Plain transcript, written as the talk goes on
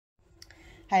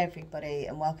Hey everybody,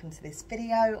 and welcome to this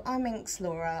video. I'm Minx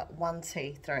Laura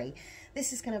 123.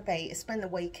 This is going to be a spend the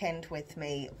weekend with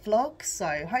me vlog,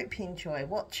 so hope you enjoy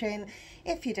watching.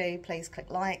 If you do, please click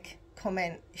like,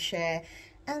 comment, share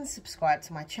and subscribe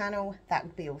to my channel. That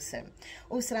would be awesome.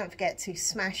 Also, don't forget to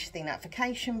smash the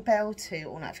notification bell to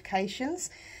all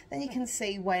notifications, then you can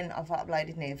see when I've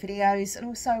uploaded new videos and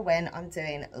also when I'm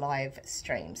doing live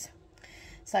streams.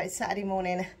 So it's Saturday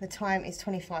morning, the time is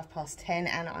 10:25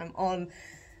 and I'm on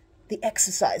the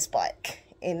exercise bike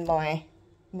in my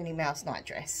Minnie Mouse night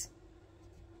dress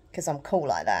because I'm cool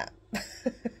like that.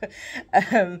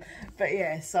 But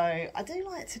yeah, so I do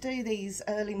like to do these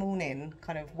early morning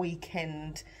kind of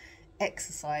weekend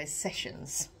exercise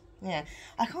sessions. Yeah,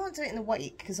 I can't do it in the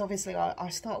week because obviously I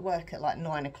start work at like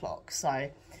 9 o'clock, so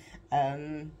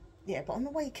yeah, but on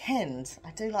the weekend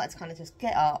I do like to kind of just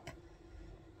get up,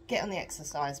 get on the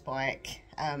exercise bike.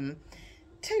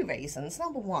 Two reasons.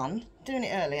 Number one, doing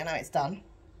it early, I know it's done.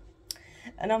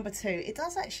 And number two, it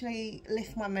does actually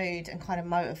lift my mood and kind of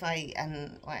motivate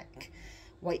and like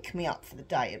wake me up for the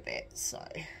day a bit. So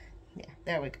yeah,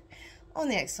 there we go. On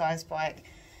the exercise bike.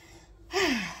 So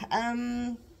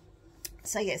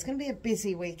yeah, it's going to be a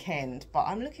busy weekend, but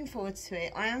I'm looking forward to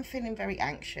it. I am feeling very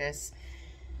anxious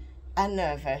and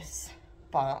nervous,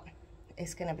 but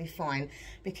it's going to be fine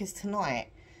because tonight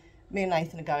me and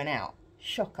Nathan are going out.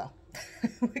 Shocker.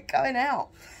 We're going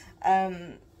out.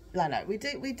 No, we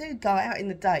do go out in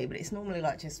the day, but it's normally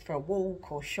like just for a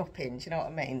walk or shopping, do you know what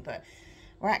I mean? But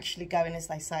we're actually going, as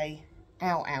they say,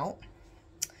 out.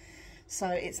 So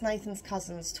it's Nathan's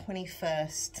cousin's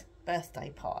 21st birthday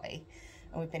party,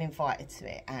 and we've been invited to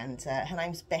it. And her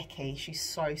name's Becky. She's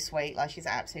so sweet, like she's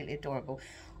absolutely adorable.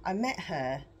 I met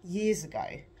her years ago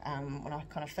when I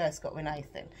kind of first got with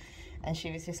Nathan, and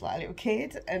she was just like a little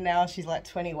kid, and now she's like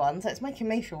 21, so it's making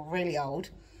me feel really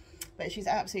old. But she's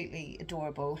absolutely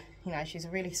adorable. You know, she's a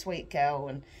really sweet girl,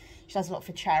 and she does a lot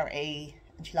for charity,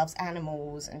 and she loves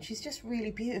animals, and she's just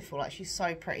really beautiful. Like, she's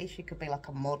so pretty. She could be like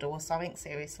a model or something,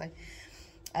 seriously.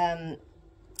 So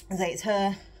it's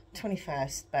her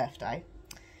 21st birthday,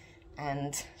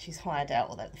 and she's hired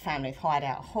out, or the family have hired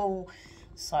out a hall,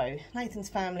 so Nathan's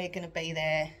family are going to be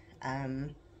there.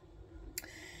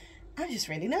 I'm just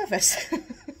really nervous.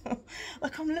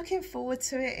 Like, I'm looking forward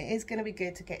to it. It is going to be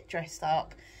good to get dressed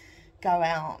up, go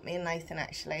out. Me and Nathan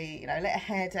actually, you know, let our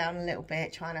hair down a little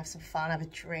bit, try and have some fun, have a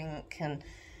drink, and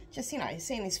just, you know,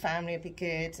 seeing his family would be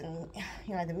good, and,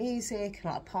 you know, the music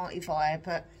and like a party vibe.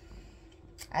 But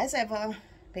as ever,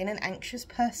 being an anxious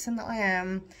person that I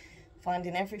am,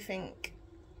 finding everything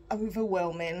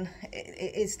overwhelming,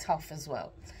 it is tough as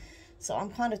well. So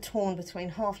I'm kind of torn between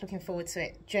half looking forward to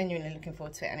it, genuinely looking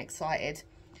forward to it and excited.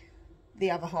 The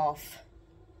other half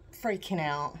freaking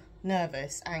out,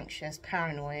 nervous, anxious,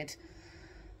 paranoid.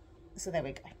 So there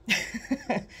we go.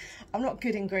 I'm not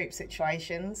good in group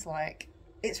situations. Like,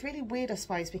 it's really weird, I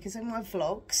suppose, because in my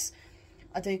vlogs,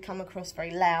 I do come across very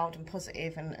loud and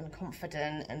positive and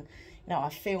confident. And, you know, I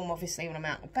film, obviously, when I'm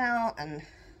out and about and,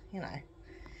 you know,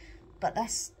 but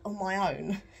that's on my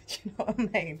own. Do you know what I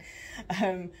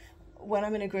mean? When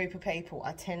I'm in a group of people,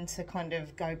 I tend to kind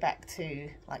of go back to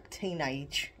like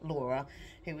teenage Laura,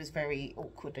 who was very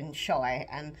awkward and shy,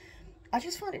 and I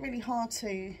just find it really hard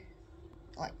to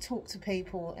like talk to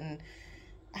people and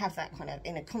have that kind of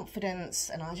inner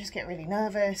confidence, and I just get really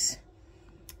nervous,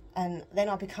 and then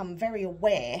I become very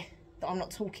aware that I'm not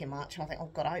talking much, and I think,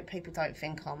 oh God, I hope people don't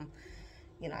think I'm,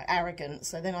 you know, arrogant.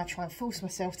 So then I try and force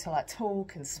myself to like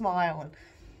talk and smile, and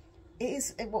it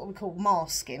is what we call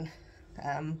masking.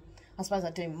 I suppose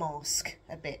I do mask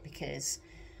a bit because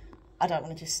I don't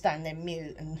want to just stand there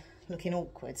mute and looking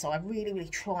awkward. So I really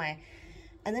try.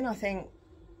 And then I think,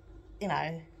 you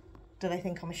know, do they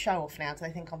think I'm a show off now? Do they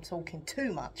think I'm talking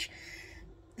too much?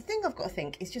 The thing I've got to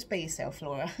think is just be yourself,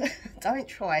 Laura. Don't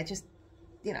try, just,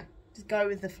 you know, just go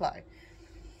with the flow.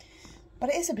 But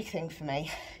it is a big thing for me,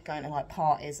 going to like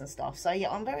parties and stuff. So yeah,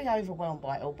 I'm very overwhelmed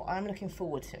by it all, but I'm looking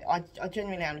forward to it. I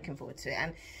genuinely am looking forward to it.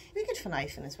 And it'd be good for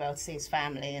Nathan as well to see his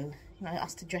family and, you know,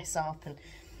 us to dress up. And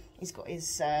he's got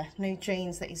his new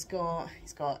jeans that he's got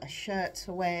a shirt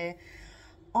to wear.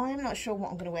 I'm not sure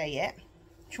what I'm going to wear yet.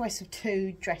 Choice of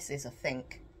 2 dresses, I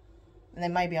think. And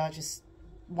then maybe I just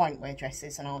won't wear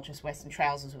dresses and I'll just wear some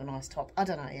trousers with a nice top. I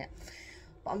don't know yet.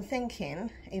 But I'm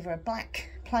thinking either a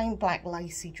plain black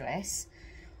lacy dress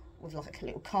with like a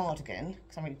little cardigan,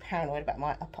 because I'm really paranoid about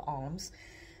my upper arms,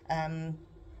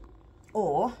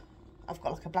 or I've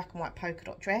got like a black and white polka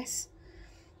dot dress,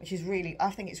 which is really,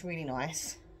 I think it's really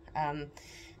nice, and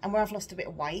where I've lost a bit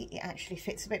of weight, it actually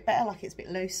fits a bit better, like it's a bit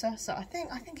looser. So I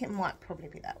think it might probably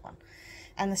be that one.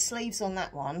 And the sleeves on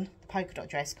that one, the polka dot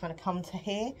dress, kind of come to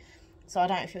here. So I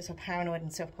don't feel so paranoid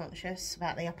and self-conscious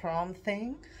about the upper arm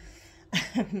thing.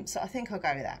 So I think I'll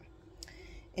go with that.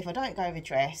 If I don't go with a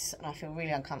dress and I feel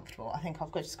really uncomfortable, I think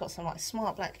I've just got some like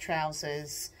smart black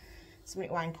trousers, some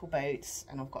little ankle boots,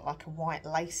 and I've got like a white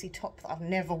lacy top that I've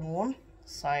never worn.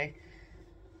 So I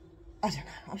don't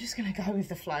know, I'm just going to go with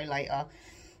the flow later.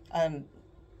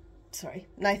 Sorry,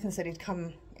 Nathan said he'd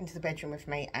come into the bedroom with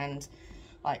me and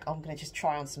like I'm going to just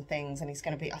try on some things, and he's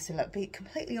going to be, I said, look, be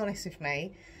completely honest with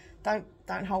me.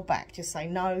 Don't hold back. Just say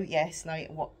no, yes, no,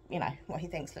 what, you know, what he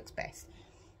thinks looks best.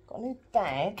 Got a new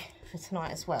bag for tonight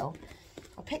as well.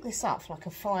 I picked this up for like a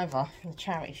 £5 in the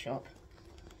charity shop.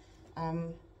 I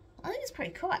think it's pretty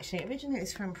cool actually. Originally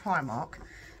it's from Primark,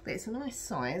 but it's a nice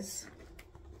size.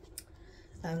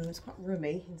 It's quite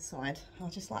roomy inside. I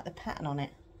just like the pattern on it.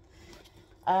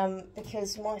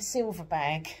 Because my silver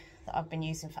bag that I've been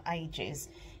using for ages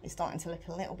is starting to look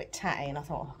a little bit tatty, and I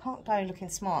thought, oh, I can't go looking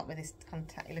smart with this kind of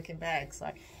tatty looking bag, so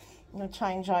I'm going to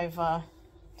change over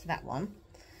to that one.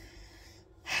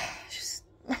 Just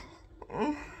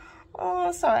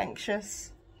oh, so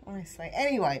anxious, honestly.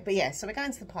 Anyway, but yeah, so we're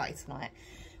going to the party tonight.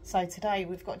 So today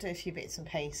we've got to do a few bits and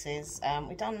pieces.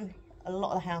 We've done a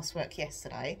lot of the housework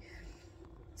yesterday,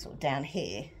 sort of down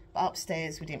here, but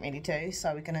upstairs we didn't really do.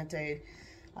 So we're going to do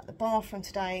like the bathroom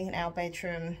today in our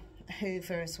bedroom,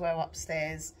 Hoover as well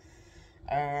upstairs.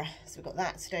 So we've got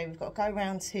that to do. We've got to go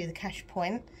round to the cash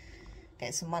point,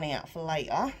 get some money out for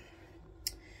later.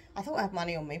 I thought I had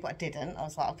money on me, but I didn't. I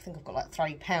was like, I think I've got like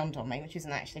 £3 on me, which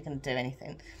isn't actually going to do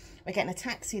anything. We're getting a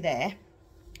taxi there,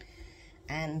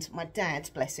 and my dad,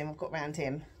 bless him, I've got round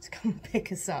him to come pick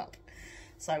us up.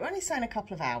 So we're only staying a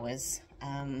couple of hours,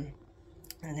 and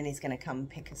then he's going to come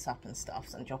pick us up and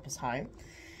stuff and drop us home.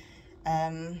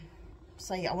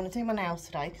 So yeah, I want to do my nails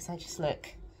today because they just look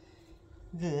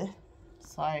bleh.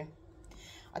 So I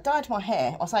dyed my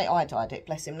hair. I say I dyed it,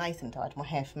 bless him. Nathan dyed my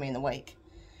hair for me in the week,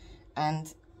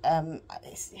 and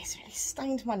it's really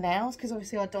stained my nails because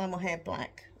obviously I dye my hair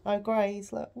black. No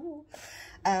greys, look. Ooh.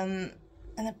 And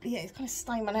yeah, it's kind of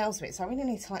stained my nails a bit, so I really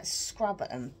need to like scrub at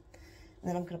them, and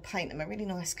then I'm going to paint them a really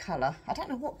nice colour. I don't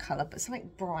know what colour, but something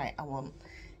bright I want,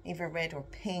 either red or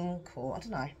pink, or I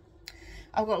don't know.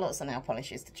 I've got lots of nail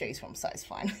polishes to choose from, so it's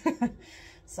fine.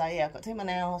 So yeah, I've got to do my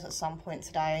nails at some point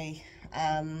today.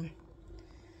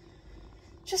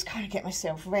 Just kind of get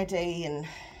myself ready and,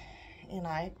 you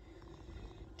know,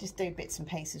 just do bits and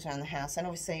pieces around the house. And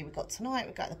obviously we've got tonight,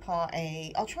 we've got the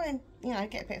party. I'll try and, you know,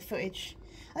 get a bit of footage.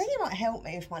 I think it might help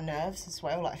me with my nerves as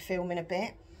well, like filming a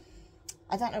bit.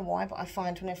 I don't know why, but I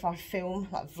find whenever I film,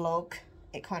 like vlog,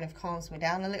 it kind of calms me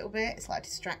down a little bit. It's like a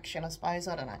distraction, I suppose,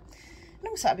 I don't know. And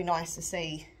also it'd be nice to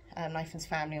see Nathan's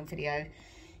family on video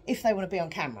if they want to be on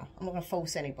camera. I'm not going to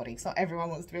force anybody, because not everyone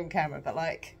wants to be on camera, but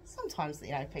like sometimes, you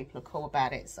know, people are cool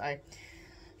about it. So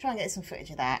try and get some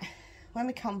footage of that. When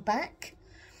we come back,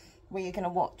 we're going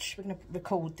to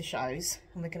record the shows,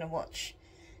 and we're going to watch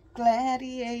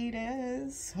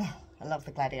Gladiators. Oh, I love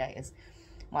the Gladiators.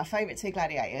 My favourite two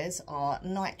Gladiators are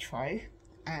Nitro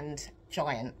and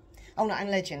Giant. Oh no, and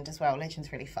Legend as well.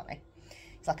 Legend's really funny.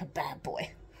 He's like a bad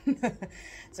boy. So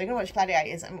we're going to watch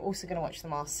Gladiators, and we're also going to watch The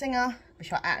Masked Singer,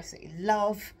 which I absolutely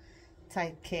love.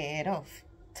 Take it off.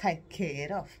 Take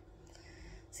it off.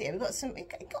 So yeah, we've got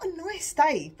a nice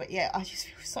day, but yeah, I just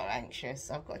feel so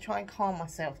anxious. I've got to try and calm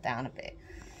myself down a bit.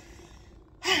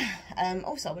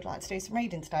 Also, I would like to do some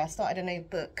reading today. I started a new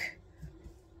book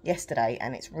yesterday,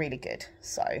 and it's really good.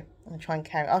 So I'm going to try and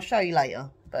carry it. I'll show you later,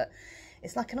 but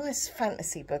it's like a nice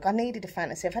fantasy book. I needed a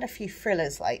fantasy. I've had a few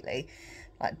thrillers lately,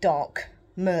 like dark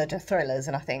murder thrillers,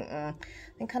 and I think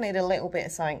I need a little bit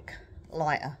of something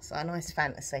lighter, so a nice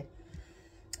fantasy.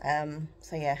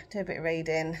 So yeah, do a bit of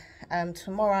reading.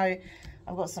 Tomorrow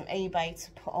I've got some eBay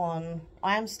to put on.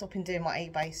 I am stopping doing my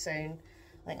eBay soon.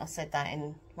 I think I said that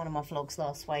in one of my vlogs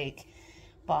last week,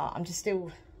 but I'm just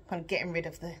still kind of getting rid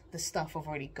of the stuff I've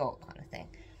already got, kind of thing.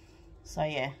 So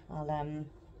yeah, I'll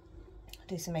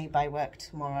do some eBay work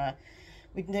tomorrow.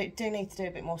 We do need to do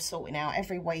a bit more sorting out.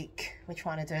 Every week we're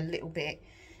trying to do a little bit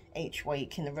each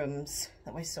week in the rooms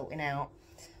that we're sorting out.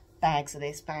 Bags of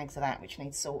this, bags of that, which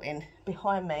need sorting.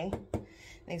 Behind me,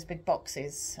 these big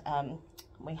boxes,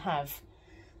 we have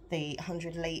the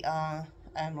 100 litre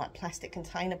like plastic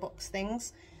container box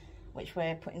things, which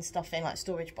we're putting stuff in, like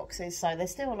storage boxes. So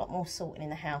there's still a lot more sorting in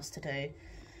the house to do,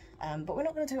 but we're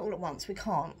not going to do it all at once. We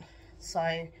can't.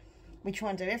 So we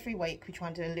try and do every week, we try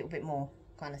and do a little bit more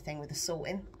kind of thing with the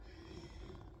sorting.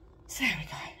 So there we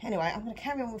go. Anyway, I'm going to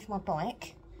carry on with my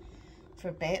bike for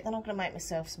a bit, then I'm going to make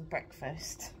myself some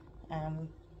breakfast. And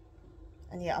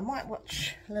yeah, I might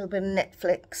watch a little bit of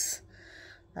Netflix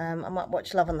I might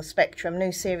watch Love on the Spectrum.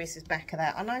 New series is back of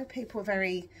that. I know people are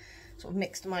very sort of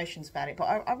mixed emotions about it, but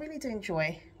I really do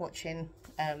enjoy watching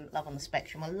Love on the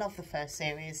Spectrum. I love the first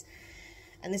series,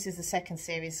 and this is the second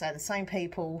series, so the same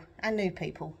people and new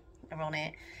people are on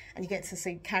it, and you get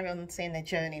to carry on seeing their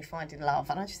journey of finding love,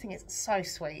 and I just think it's so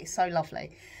sweet, it's so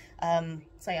lovely.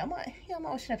 So yeah, I might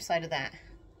watch an episode of that.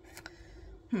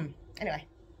 Anyway,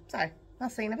 so I'll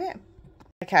see you in a bit.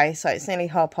 Okay, so it's nearly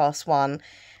 1:30,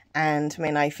 and me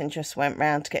and Nathan just went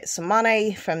round to get some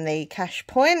money from the cash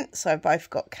point, so both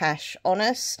got cash on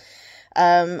us.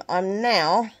 I'm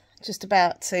now just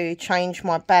about to change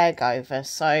my bag over.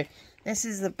 So this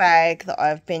is the bag that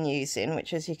I've been using,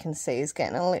 which as you can see is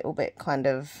getting a little bit kind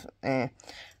of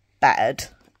battered.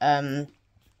 And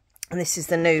this is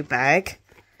the new bag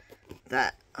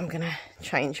that I'm going to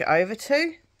change it over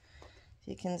to.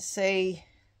 You can see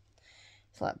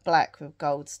it's like black with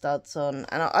gold studs on,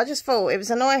 and I just thought it was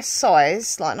a nice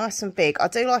size, like nice and big. I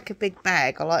do like a big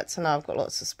bag. I like to know I've got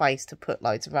lots of space to put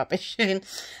loads of rubbish in.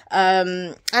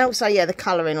 And also, yeah, the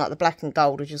colouring, like the black and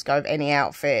gold, would just go with any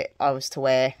outfit I was to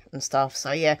wear and stuff.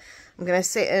 So yeah, I'm going to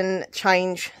sit and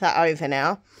change that over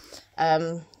now.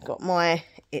 Got my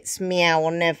It's Meow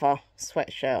or Never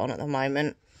sweatshirt on at the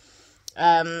moment.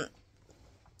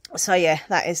 So yeah,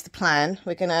 that is the plan.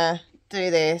 We're going to do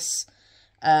this,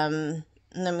 and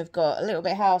then we've got a little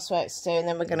bit of housework to do, and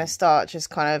then we're going to start just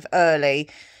kind of early,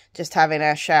 just having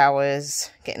our showers,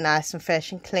 getting nice and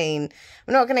fresh and clean.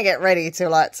 We're not going to get ready till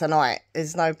like tonight.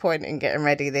 There's no point in getting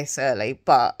ready this early,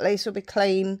 but at least we'll be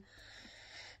clean.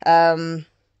 And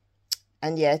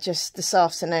yeah, just this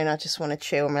afternoon I just want to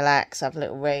chill and relax, have a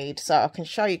little read, so I can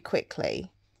show you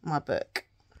quickly my book.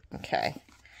 Okay,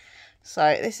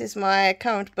 so this is my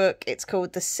current book. It's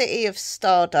called The City of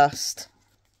Stardust,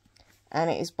 and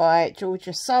it is by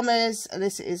Georgia Summers.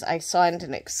 This is a signed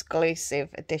and exclusive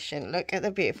edition. Look at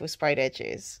the beautiful sprayed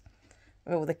edges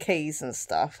with all the keys and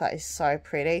stuff. That is so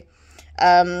pretty.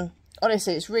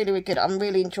 Honestly, it's really, really good. I'm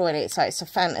really enjoying it. So it's a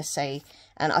fantasy,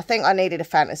 and I think I needed a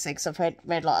fantasy because I've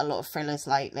read like a lot of thrillers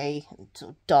lately,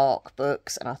 sort of dark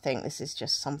books, and I think this is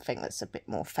just something that's a bit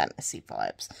more fantasy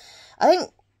vibes. I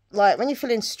think, like, when you're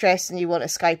feeling stressed and you want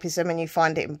escapism and you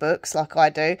find it in books, like I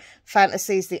do,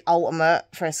 fantasy is the ultimate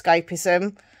for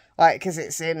escapism. Like, because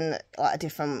it's in, like, a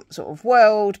different sort of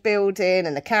world building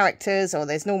and the characters, or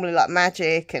there's normally, like,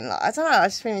 magic and, like, I don't know, I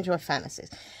just really enjoy fantasies.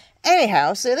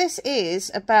 Anyhow, so this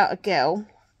is about a girl.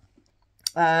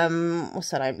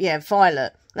 What's her name? Yeah,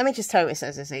 Violet. Let me just tell you what it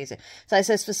says, it's easy. So it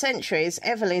says, for centuries,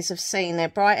 Everleys have seen their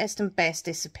brightest and best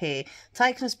disappear,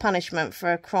 taken as punishment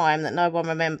for a crime that no one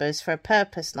remembers, for a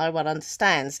purpose no one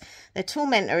understands. Their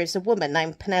tormentor is a woman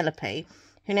named Penelope,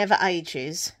 who never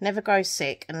ages, never grows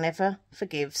sick, and never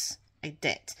forgives a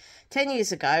debt. 10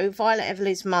 years ago, Violet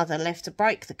Everleigh's mother left to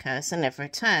break the curse and never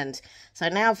returned. So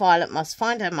now Violet must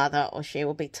find her mother, or she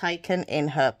will be taken in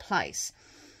her place.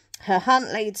 Her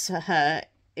hunt leads her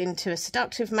into a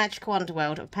seductive magical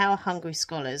underworld of power-hungry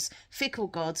scholars, fickle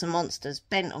gods and monsters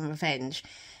bent on revenge,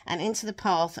 and into the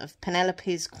path of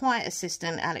Penelope's quiet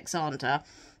assistant Alexander,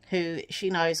 who she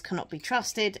knows cannot be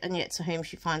trusted, and yet to whom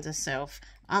she finds herself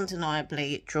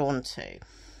undeniably drawn to.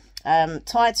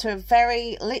 Tied to a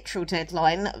very literal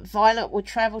deadline, Violet will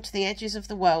travel to the edges of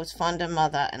the world to find her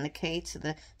mother and the key to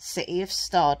the City of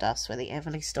Stardust, where the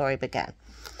Everleigh story began.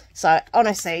 So,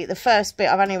 honestly, the first bit,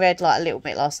 I've only read like a little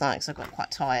bit last night because I got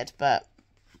quite tired, but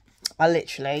I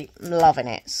literally am loving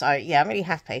it. So, yeah, I'm really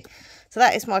happy. So,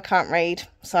 that is my current read.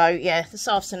 So, yeah, this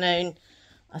afternoon,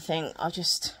 I think I'll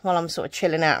just, while I'm sort of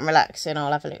chilling out and relaxing,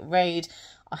 I'll have a little read.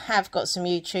 I have got some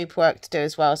YouTube work to do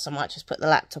as well, so I might just put the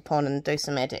laptop on and do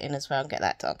some editing as well and get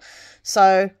that done.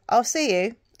 So, I'll see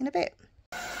you in a bit.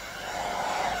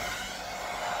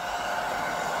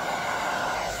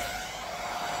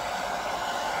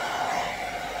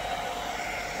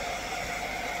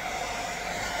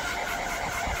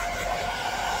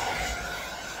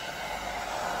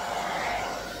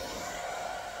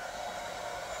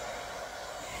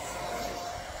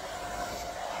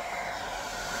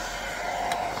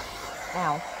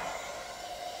 Ow.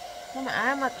 No matter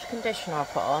how much conditioner I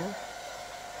put on,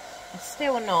 it's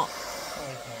still not.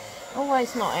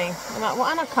 Always knotty. No matter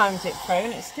what Anna combs it through,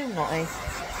 and it's still knotty.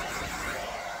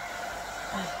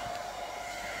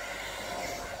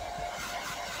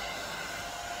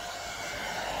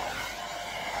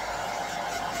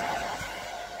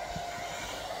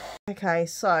 Okay,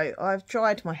 so I've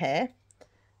dried my hair,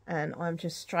 and I'm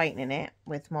just straightening it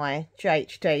with my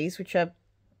GHDs, which are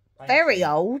very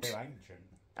old.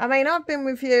 I mean, I've been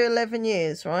with you 11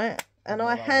 years, right? And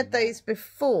I had these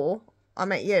before I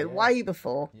met you, way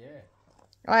before. Yeah.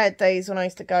 I had these when I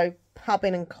used to go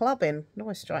pubbing and clubbing. I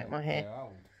always straighten my hair. They're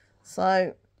old.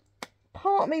 So,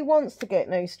 part of me wants to get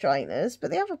new straighteners,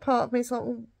 but the other part of me is like,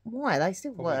 well, why? They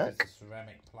still Probably work. because the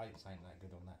ceramic plates ain't that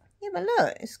good on that. Yeah, but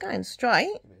look, it's going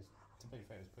straight. Yeah, but to be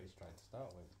fair, it was pretty straight to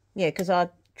start with. Yeah, because I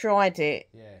dried it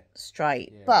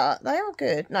straight. Yeah. But they are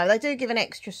good. No, they do give an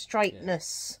extra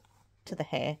straightness to the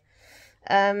hair.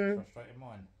 Should I straighten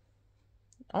mine?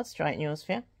 I'd straighten yours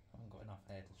for you. I haven't got enough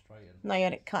hair to straighten. No, you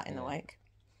had it cut in the week.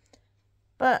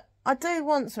 But I do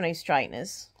want some new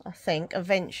straighteners, I think,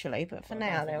 eventually. But for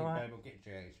now, they're right.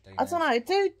 I don't know.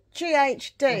 Do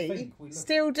GHD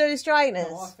still do straighteners?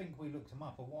 No, I think we looked them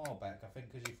up a while back. I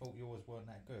think because you thought yours weren't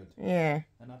that good. Yeah.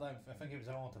 And I think it was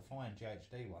hard to find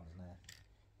GHD ones now.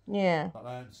 Yeah. Like they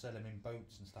don't sell them in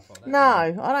boots and stuff like that.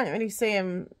 No, I don't really see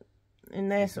them in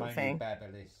their sort of thing.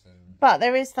 But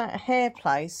there is that hair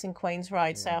place in Queen's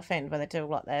Road, Southend, where they do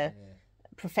like their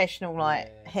professional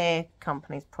hair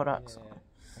companies products. Yeah.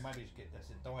 Or maybe you should get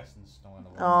this Dyson style.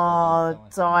 Oh,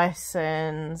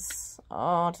 Dysons. Oh,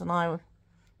 I don't know.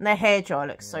 And their hair dry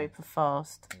looks super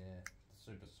fast. Yeah,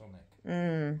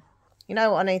 supersonic. You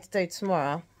know what I need to do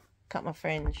tomorrow? Cut my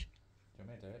fringe. Do you want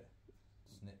me to do it?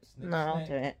 Snip, no, I'll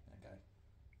do it. Okay.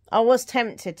 I was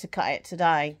tempted to cut it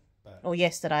today. Or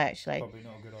yesterday, actually. Probably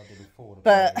not a good idea before the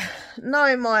But party.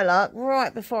 knowing my luck,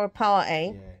 right before a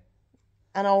party,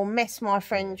 and I'll mess my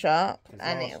fringe up.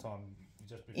 And last time,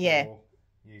 just before,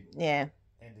 you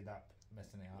ended up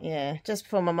messing it up. Yeah, just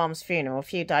before my mum's funeral, a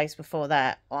few days before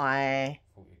that, I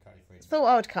thought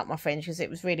I would cut my fringe because it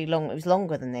was really long. It was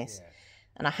longer than this.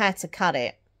 And I had to cut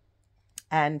it.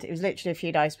 And it was literally a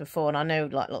few days before, and I knew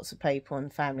like lots of people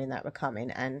and family and that were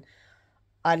coming, and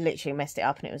I literally messed it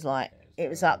up, and it was like, it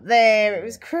was up there, it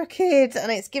was crooked,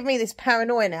 and it's given me this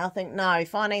paranoia now. I think, no,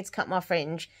 if I need to cut my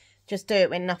fringe, just do it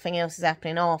when nothing else is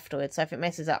happening afterwards. So if it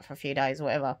messes up for a few days or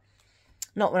whatever.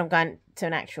 Not when I'm going to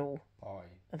an actual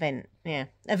event. Yeah.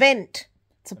 Event.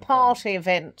 It's a party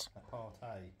event. A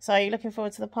party. So are you looking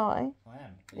forward to the party? I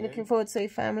am. You looking forward to see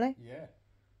family? Yeah.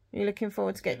 You looking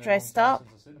forward to get dressed up?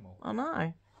 I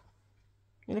know.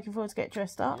 You looking forward to get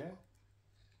dressed up? Yeah.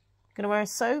 Gonna wear a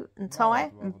suit and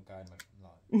tie? No,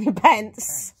 your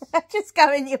pants. Just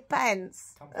go in your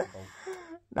pants. Comfortable.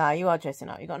 No, you are dressing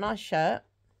up. You got a nice shirt.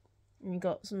 And you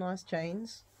got some nice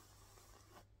jeans.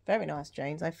 Very nice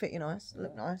jeans. They fit you nice. They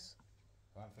look nice.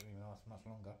 Won't fit me nice much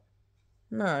longer.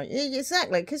 No,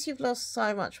 exactly. Because you've lost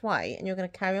so much weight and you're going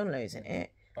to carry on losing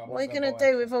it. What are you going to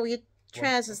do with all your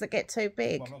trousers that get too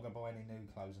big? Well, I'm not going to buy any new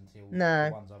clothes until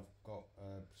the ones I've got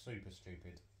super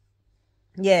stupid.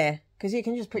 Yeah, because you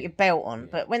can just put your belt on.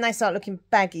 But when they start looking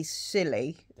baggy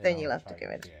silly, then you'll have to get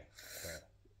rid. Yeah.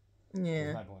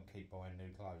 There's no point keep buying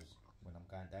new clothes when I'm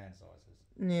going down sizes.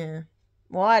 Yeah.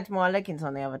 Well, I had my leggings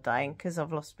on the other day, and because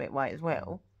I've lost a bit of weight as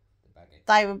well,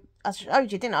 they were, I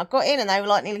showed you, didn't I? I got in and they were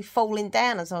like nearly falling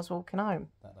down as I was walking home.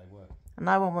 That they were. And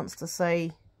no one wants to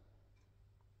see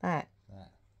that.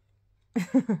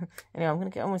 Anyway, I'm going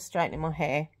to get on with straightening my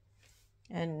hair.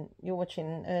 And you're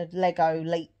watching a Lego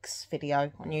Leaks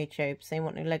video on YouTube, seeing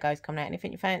what new Legos coming out.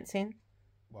 Anything you're fancying?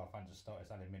 Well, I've just started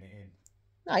only a minute in.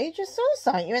 No, you just saw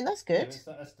something. You went, that's good.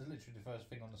 Yeah, that's literally the first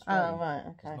thing on the screen. Oh, right,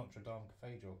 okay. It's Notre Dame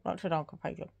Cathedral. Notre Dame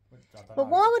Cathedral. But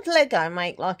why would Lego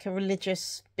make like a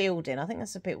religious building? I think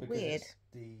that's a bit weird. It's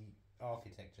the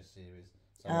architecture series.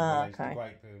 So okay. The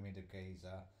Great Pyramid of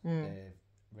Giza. They've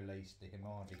released the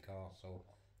Himadri Castle.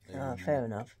 Fair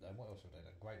enough. What else have they done?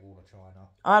 Great Wall of China.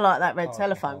 I like that red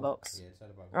telephone box. Yeah,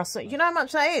 telephone box. You know how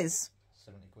much that is?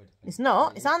 70 quid. It's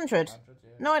not. It's 100.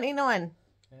 99.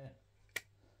 Yeah.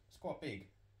 It's quite big.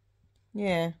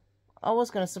 Yeah. I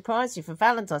was going to surprise you for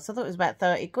Valentine's. I thought it was about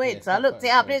 30 quid. Yeah, so I looked it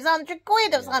up and it's 100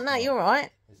 quid. I was like, no, you're right.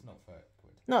 It's not 30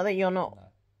 quid. Not that you're not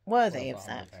worthy of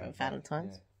that for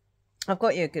Valentine's. Yeah. I've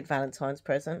got you a good Valentine's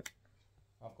present.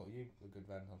 I've got you a good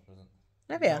Valentine's present.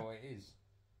 Have you? You know what it is?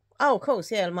 Oh, of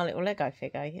course, yeah, my little Lego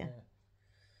figure, yeah.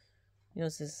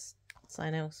 Yours is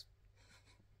something else.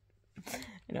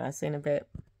 Anyway, I'll see you in a bit.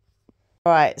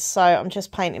 Right, so I'm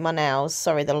just painting my nails.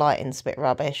 Sorry, the lighting's a bit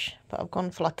rubbish, but I've gone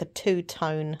for like a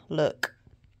two-tone look.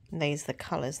 And these are the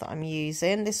colours that I'm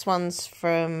using. This one's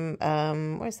from,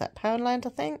 where's that, Poundland, I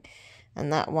think?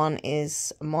 And that one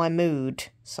is My Mood,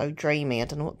 So Dreamy. I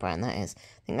don't know what brand that is.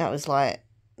 I think that was like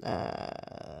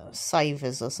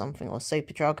Savers or something, or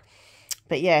Superdrug.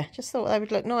 But yeah, just thought they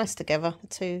would look nice together, the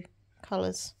two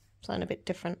colours. Something a bit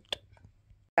different.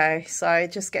 Okay, so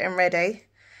just getting ready.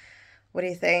 What do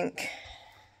you think?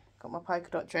 Got my polka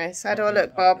dot dress. How do I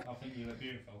look, Bob? I think you look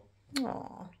beautiful.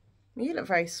 Oh, you look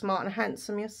very smart and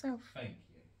handsome yourself. Thank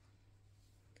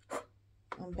you.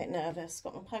 I'm a bit nervous.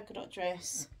 Got my polka dot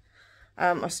dress.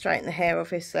 I straighten the hair,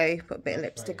 obviously. Put a bit of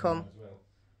lipstick on.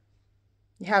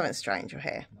 You haven't straightened your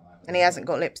hair. No, and he hasn't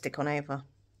got lipstick on either.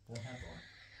 Well, have I?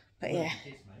 But yeah.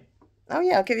 Kiss, oh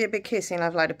yeah, I'll give you a big kiss and you'll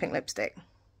have a load of pink lipstick.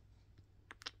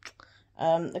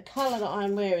 The colour that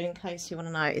I'm wearing, in case you want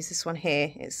to know, is this one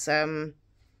here. It's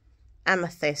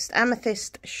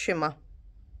Amethyst Shimmer.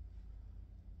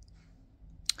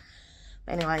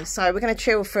 Anyway, so we're going to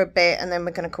chill for a bit and then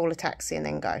we're going to call a taxi and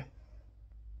then go.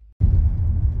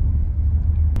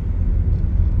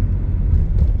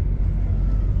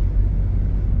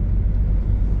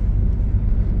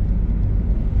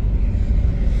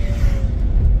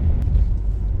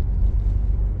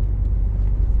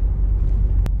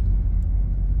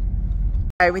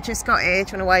 We just got here.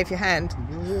 Do you want to wave your hand?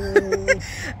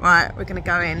 Right, we're going to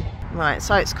go in. Right,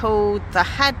 so it's called the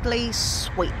Hadley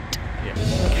Suite. Yeah.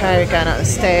 Okay, we're going up the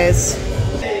stairs.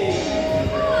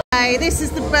 Hey, this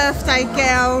is the birthday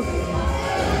girl.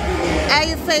 How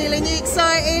you feeling? You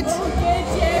excited? Oh, good,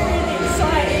 yeah, really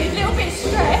excited. A little bit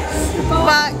stressed,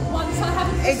 but once I have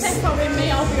a Prosecco in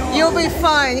me, I'll be alright. You'll be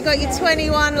fine. You got your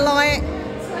 21 light.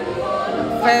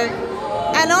 21.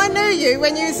 And I knew you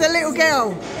when you was a little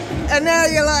girl. And now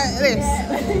you're like this.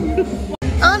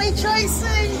 Auntie Tracy!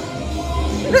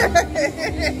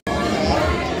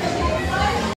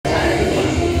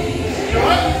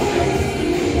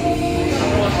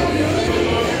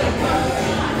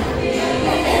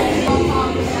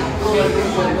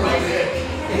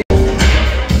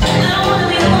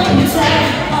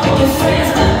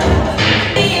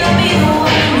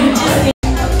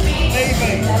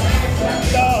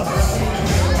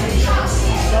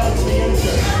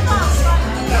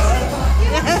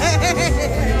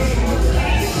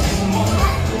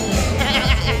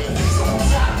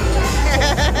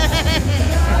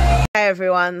 Hey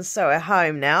everyone, so we're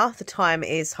home now. The time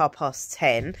is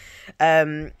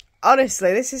 10:30.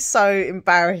 Honestly, this is so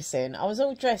embarrassing. I was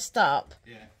all dressed up.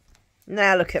 Yeah.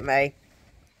 Now look at me.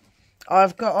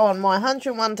 I've got on my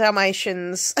 101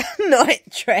 Dalmatians night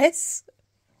dress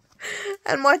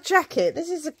and my jacket. This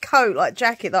is a coat like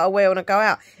jacket that I wear when I go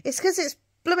out. It's because it's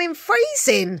blooming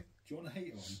freezing. Do you want a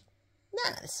heater on? No,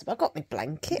 I got my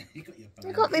blanket. You got your blanket.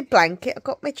 I got my blanket. I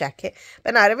got my jacket.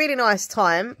 But no, had a really nice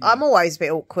time. Yeah. I'm always a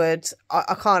bit awkward.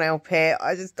 I can't help it.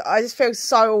 I just feel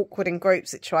so awkward in group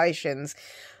situations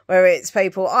where it's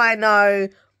people I know,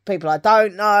 people I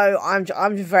don't know. I'm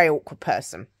a very awkward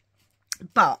person.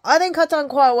 But I think I've done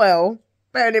quite well,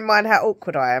 bearing in mind how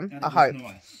awkward I am. I hope.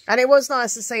 Nice. And it was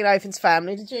nice to see Nathan's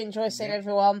family. Did you enjoy seeing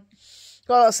everyone?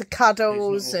 Got lots of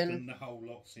cuddles and the whole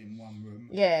lot's in one room.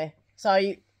 Yeah.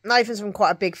 So Nathan's from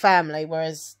quite a big family,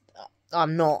 whereas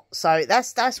I'm not. So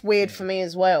that's weird for me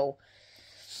as well.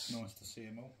 Nice to see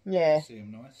them all. Yeah. See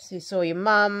them nice. So you saw your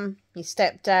mum, your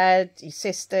stepdad, your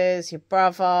sisters, your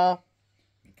brother,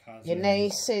 your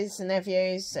nieces and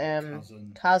nephews,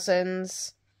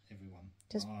 cousins. Everyone.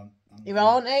 Just your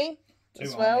auntie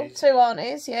as well. 2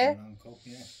 aunties, yeah. Uncle,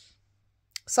 yeah.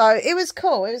 So it was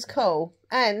cool. It was cool.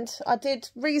 And I did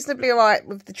reasonably alright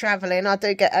with the travelling. I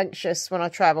do get anxious when I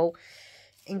travel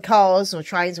in cars or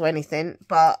trains or anything,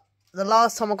 but the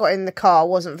last time I got in the car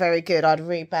wasn't very good. I had a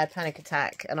really bad panic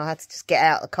attack and I had to just get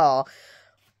out of the car,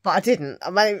 but I didn't. I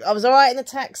mean, I was alright in the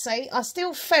taxi. I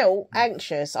still felt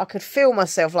anxious. I could feel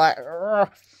myself like I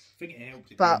think it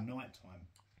helped it being night time.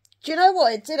 Do you know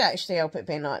what? It did actually help it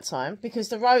being night time because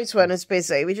the roads weren't as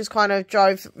busy. We just kind of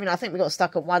drove, I think we got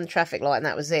stuck at one traffic light and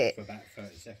that was it. For about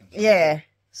 30 seconds. Yeah,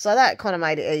 so that kind of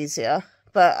made it easier.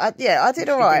 But I did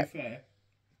alright.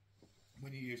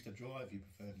 When you used to drive, you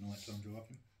preferred nighttime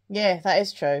driving? Yeah, that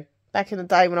is true. Back in the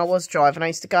day when I was driving, I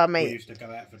used to go and meet... We used to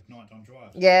go out for nighttime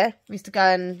drives. Yeah, we used to go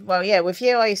and... Well, yeah, with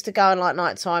you, I used to go on, like,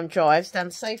 nighttime drives down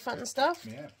the seafront and stuff.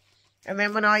 Yeah. And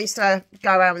then when I used to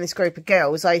go around with this group of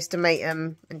girls, I used to meet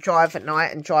them and drive at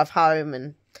night and drive home.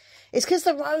 And it's because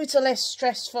the roads are less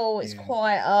stressful, it's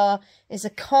quieter, it's a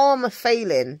calmer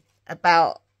feeling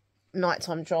about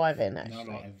nighttime driving, actually. I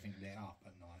like everything lit up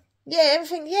at night. Yeah,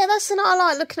 everything. Yeah, that's the night I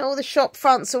like, looking at all the shop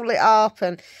fronts all lit up.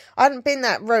 And I hadn't been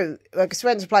that route, because we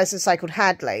went to a place, let's say, called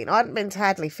Hadley. And I hadn't been to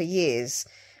Hadley for years.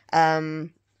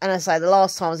 And I say, the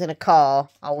last time I was in a car,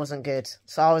 I wasn't good.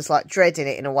 So I was like dreading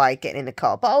it in a way, getting in the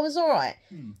car. But I was all right.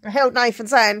 I held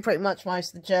Nathan's hand pretty much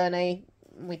most of the journey.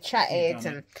 We chatted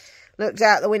and looked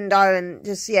out the window and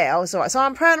just, I was all right. So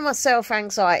I'm proud of myself for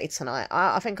anxiety tonight.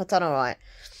 I think I've done all right.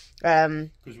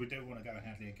 Because we do want to go to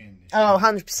Hadley again this year.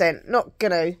 100%. Not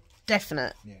going to.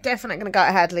 Definite. Yeah. Definitely going to go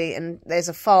to Hadley. And there's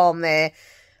a farm there.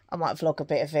 I might vlog a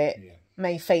bit of it. Yeah.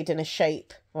 Me feeding a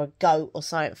sheep or a goat or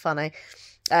something funny.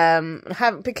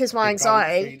 Because my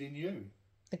anxiety, goat feeding you.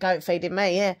 The goat feeding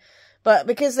me, yeah. But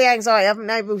because of the anxiety, I haven't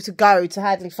been able to go to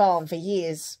Hadley Farm for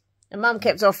years. And Mum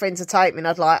kept offering to take me, and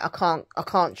I'd like, I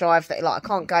can't drive that. Like, I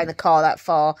can't go in the car that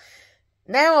far.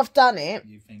 Now I've done it.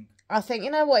 I think, you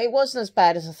know what? It wasn't as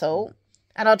bad as I thought,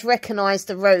 and I'd recognise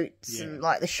the routes and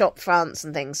like the shop fronts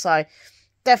and things. So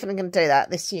definitely going to do that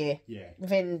this year. Yeah.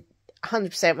 Within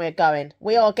 100%, we're going.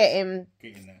 We are getting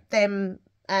them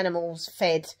animals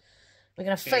fed. We're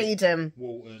going to feed them,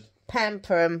 watered,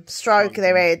 pamper them, stroke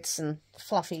their heads, and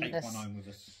fluffiness. Take one home with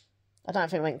us. I don't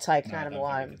think we can take an animal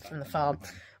home from the farm.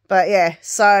 But yeah,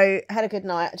 so had a good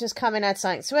night. Just come in, had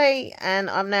something to eat, and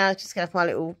I'm now just going to have my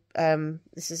little,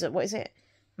 this is, what is it?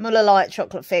 Muller Light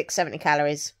chocolate fix, 70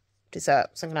 calories, dessert.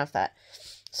 So I'm going to have that.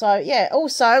 So yeah,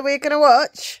 also we're going to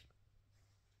watch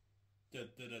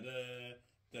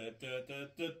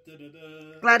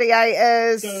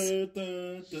Gladiators.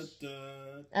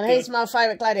 And here's my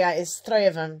favourite Gladiators, 3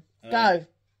 of them. Go.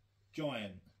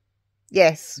 Giant.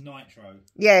 Yes. Nitro.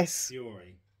 Yes.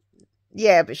 Fury.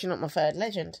 Yeah, but she's not my third.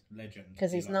 Legend.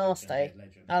 Because he's nasty.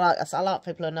 Legend. I like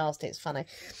people who are nasty. It's funny.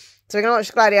 So we're going to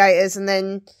watch Gladiators, and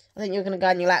then I think you're going to go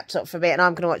on your laptop for a bit, and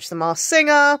I'm going to watch The Masked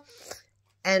Singer,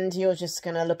 and you're just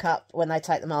going to look up when they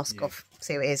take the mask off,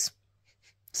 see what it is.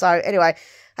 So anyway,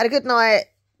 had a good night.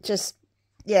 Just,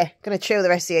 yeah, going to chill the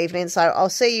rest of the evening. So I'll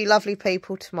see you lovely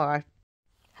people tomorrow.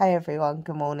 Hey everyone,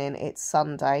 good morning. It's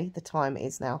Sunday. The time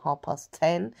is now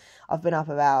 10:30. I've been up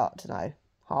about, I don't know,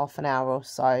 half an hour or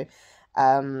so.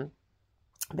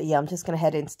 But yeah, I'm just going to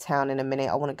head into town in a minute.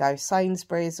 I want to go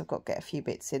Sainsbury's. I've got to get a few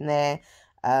bits in there.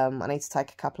 I need to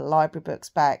take a couple of library books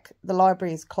back. The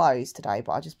library is closed today,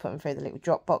 but I just put them through the little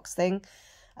Dropbox thing.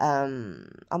 I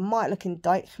might look in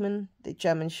Deichmann, the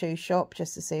German shoe shop,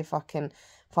 just to see if I can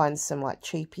find some like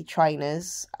cheapy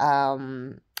trainers.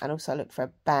 And also look for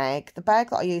a bag. The bag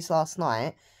that I used last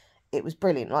night, it was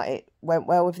brilliant. Like, it went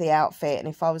well with the outfit, and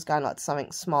if I was going like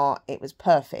something smart, it was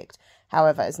perfect.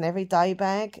 However, as an everyday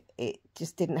bag, it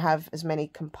just didn't have as many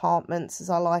compartments as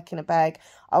I like in a bag.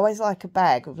 I always like a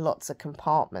bag with lots of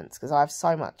compartments because I have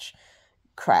so much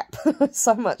crap,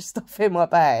 so much stuff in my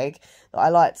bag that I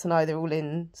like to know they're all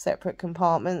in separate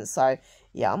compartments. So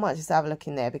yeah, I might just have a look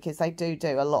in there because they do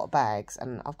a lot of bags,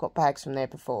 and I've got bags from there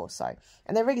before. So,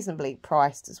 and they're reasonably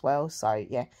priced as well. So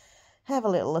yeah, have a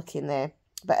little look in there.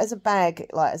 But as a bag,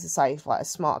 like, as I say, for like a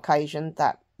smart occasion,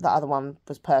 that other one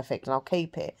was perfect, and I'll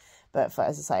keep it. But for,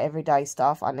 as I say, everyday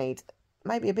stuff, I need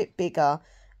maybe a bit bigger,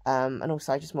 and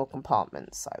also just more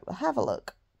compartments. So we'll have a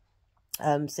look.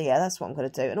 So yeah, that's what I'm going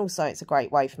to do. And also, it's a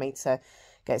great way for me to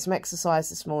get some exercise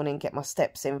this morning, get my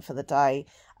steps in for the day.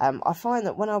 I find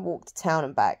that when I walk to town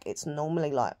and back, it's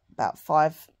normally like about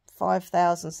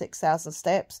 5,000, 6,000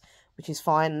 steps, which is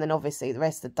fine. And then obviously the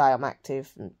rest of the day I'm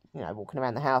active and, you know, walking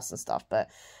around the house and stuff. But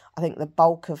I think the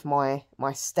bulk of my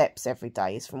steps every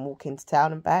day is from walking to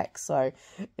town and back. So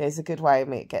it's a good way of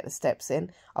me to get the steps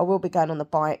in. I will be going on the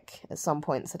bike at some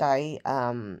point today.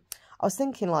 I was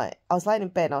thinking, like, I was laying in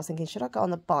bed and I was thinking, should I go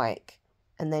on the bike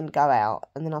and then go out?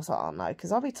 And then I was like, oh no,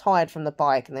 because I'll be tired from the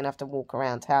bike and then have to walk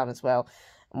around town as well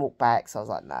and walk back. So I was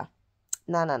like, nah.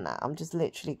 I'm just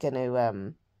literally going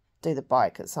to do the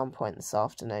bike at some point this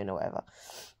afternoon or whatever.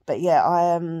 But yeah,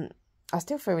 I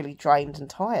still feel really drained and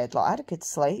tired. Like, I had a good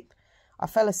sleep. I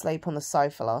fell asleep on the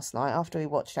sofa last night after we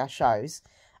watched our shows.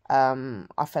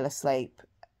 I fell asleep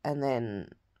and then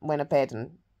went to bed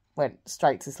and went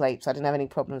straight to sleep. So I didn't have any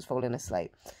problems falling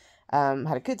asleep. Had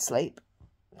a good sleep,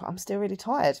 but I'm still really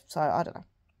tired. So I don't know.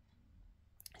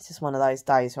 It's just one of those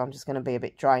days where I'm just going to be a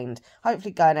bit drained.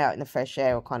 Hopefully going out in the fresh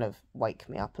air will kind of wake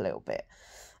me up a little bit.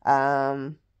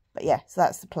 But yeah, so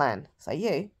that's the plan. So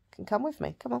you can come with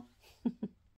me. Come on.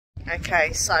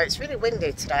 Okay, so it's really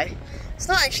windy today. It's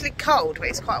not actually cold, but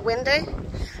it's quite windy.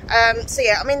 So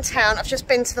yeah, I'm in town. I've just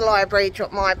been to the library,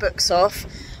 dropped my books off.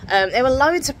 There were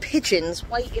loads of pigeons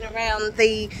waiting around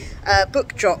the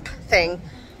book drop thing.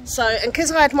 So, and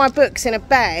because I had my books in a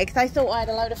bag, they thought I had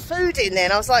a load of food in there.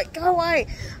 And I was like, go away.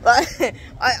 Like,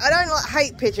 I don't like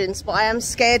hate pigeons, but I am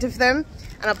scared of them.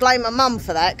 And I blame my mum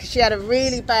for that, because she had a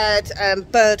really bad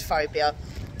bird phobia.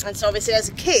 And so obviously as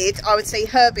a kid, I would see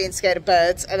her being scared of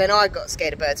birds, and then I got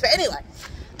scared of birds. But anyway,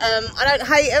 I don't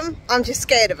hate them, I'm just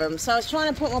scared of them. So I was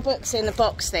trying to put my books in the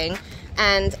box thing,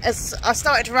 and as I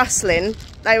started rustling,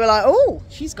 they were like, oh,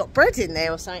 she's got bread in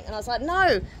there or something. And I was like,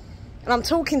 no. And I'm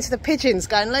talking to the pigeons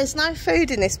going, there's no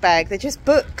food in this bag, they're just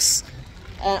books.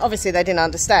 Obviously they didn't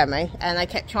understand me, and they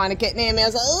kept trying to get near me. I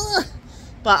was like, ugh.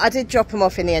 But I did drop them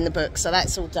off in the end, the books, so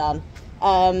that's all done.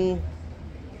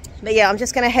 But yeah, I'm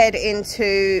just going to head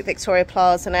into Victoria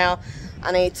Plaza now.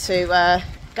 I need to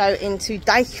go into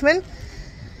Deichmann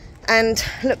and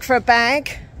look for a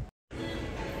bag.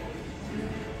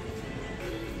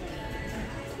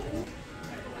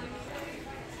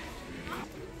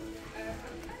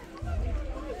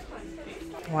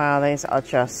 Wow, these are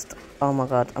just, oh my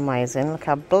god, amazing. Look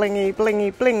how blingy,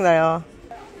 blingy, bling they are.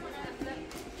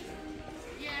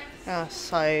 Oh,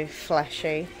 so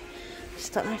flashy.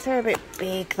 Just don't know if they're a bit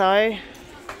big though.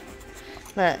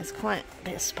 Look, there's quite a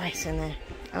bit of space in there.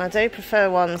 And I do prefer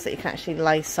ones that you can actually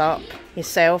lace up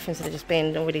yourself instead of just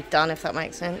being already done, if that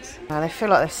makes sense. They feel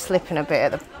like they're slipping a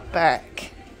bit at the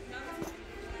back.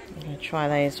 I'm going to try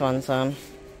these ones on.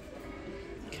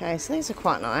 Okay, so these are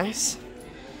quite nice.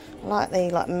 I like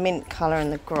the mint colour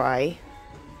and the grey.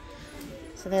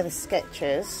 So they're the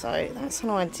Skechers, so that's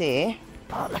an idea.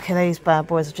 Oh, look at these bad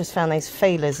boys. I've just found these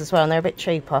feelers as well, and they're a bit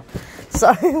cheaper. So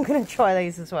I'm going to try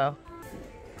these as well.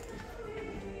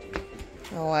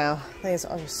 Oh wow, these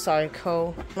are so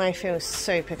cool. They feel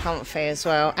super comfy as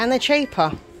well, and they're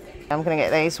cheaper. I'm going to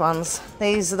get these ones.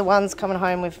 These are the ones coming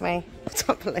home with me. I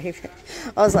don't believe it.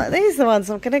 I was like, these are the ones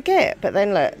I'm going to get. But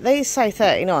then look, these say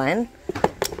 39.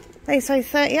 They say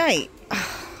 38.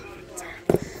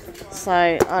 So,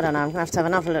 I don't know. I'm going to have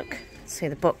another look. See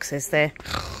the boxes there.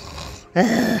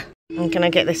 I'm going to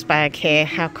get this bag here.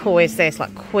 How cool is this?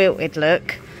 Like quilted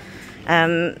look.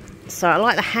 So I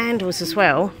like the handles as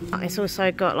well. It's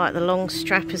also got like the long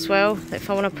strap as well, if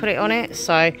I want to put it on it.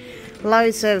 So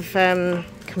loads of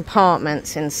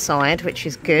compartments inside, which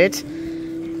is good.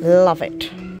 Love it.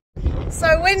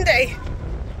 So windy.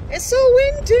 It's so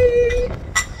windy.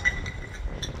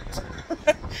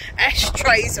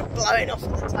 Ashtrays are blowing off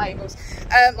of the tables.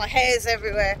 My hair's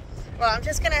everywhere. Right, I'm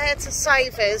just going to head to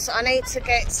Savers. I need to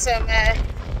get some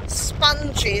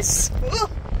sponges. Ooh,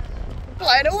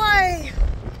 blown away.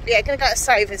 Yeah, going to go to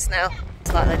Savers now.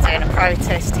 It's like they're doing a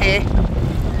protest here.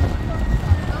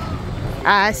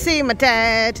 I see my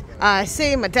dad. I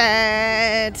see my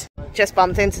dad. Just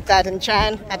bumped into Dad and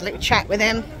Jan. Had a little chat with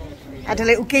him. Had a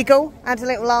little giggle. Had a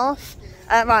little laugh.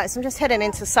 Right, so I'm just heading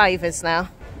into Savers now.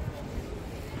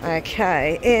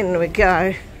 Okay, in we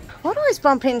go. Why do I always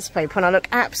bump into people and I look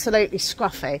absolutely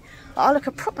scruffy? I look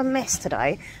a proper mess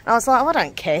today. And I was like, oh, I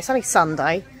don't care. It's only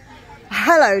Sunday.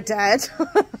 Hello, Dad.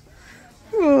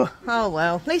 Ooh, oh,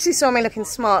 well. At least he saw me looking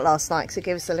smart last night because he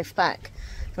gave us a lift back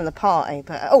from the party.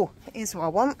 But, oh, here's what I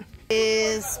want.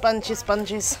 Here's sponges. I'm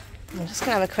just going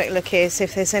to have a quick look here, see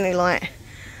if there's any, like,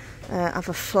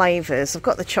 other flavours. I've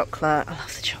got the chocolate. I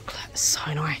love the chocolate. It's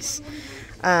so nice.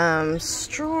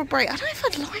 Strawberry. I don't know if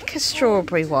I'd like a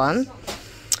strawberry one.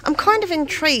 I'm kind of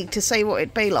intrigued to see what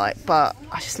it'd be like, but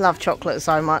I just love chocolate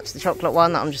so much. The chocolate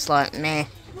one that I'm just like, meh.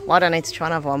 Why do I need to try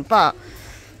another one? But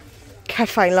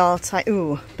cafe latte.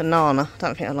 Ooh, banana.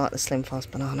 Don't think I like the Slim Fast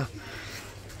banana.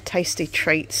 Tasty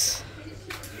treats.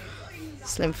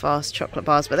 Slim Fast chocolate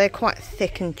bars, but they're quite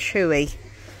thick and chewy,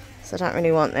 so I don't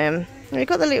really want them. We've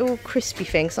got the little crispy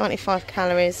things, 95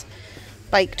 calories,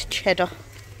 baked cheddar,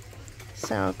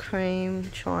 sour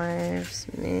cream, chives,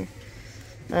 meh.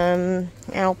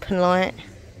 Alpenlight.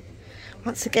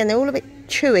 Once again, they're all a bit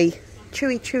chewy.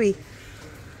 Chewy.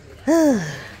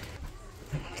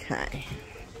 Okay.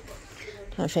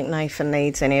 Don't think Nathan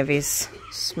needs any of his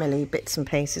smelly bits and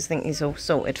pieces. I think he's all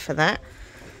sorted for that.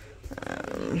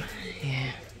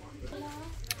 Yeah.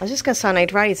 I was just going to say I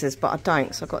need razors, but I don't,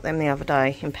 because I got them the other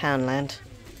day in Poundland.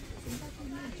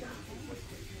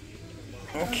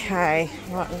 Okay,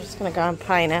 right, I'm just going to go and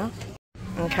pay now.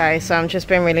 Okay, so I'm just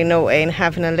being really naughty and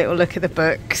having a little look at the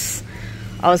books.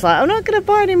 I was like, I'm not going to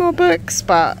buy any more books,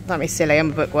 but don't be silly,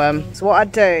 I'm a bookworm. So what I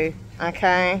do,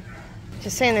 okay,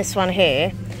 just seeing this one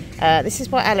here. This is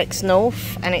by Alex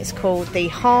North, and it's called The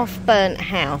Half-Burnt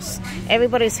House.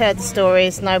 Everybody's heard the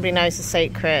stories, nobody knows the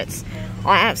secrets.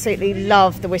 I absolutely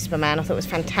love The Whisper Man. I thought it was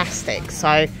fantastic.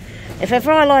 So if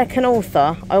ever I like an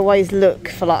author, I always look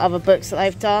for like other books that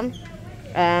they've done.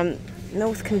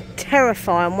 North can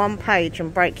terrify on one page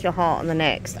and break your heart on the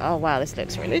next. Oh wow, this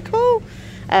looks really cool.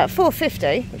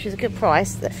 $4.50, which is a good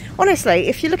price. Honestly,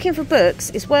 if you're looking for books,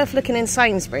 it's worth looking in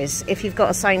Sainsbury's if you've got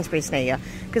a Sainsbury's near you.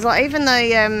 Because like even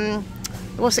the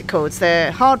what's it called?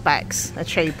 The hardbacks are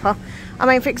cheaper. I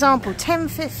mean, for example,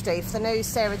 $10.50 for the new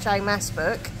Sarah J Maas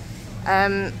book.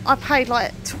 I paid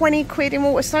like 20 quid in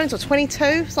Waterstones, or 22.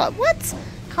 It's like, what?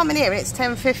 Come in here and it's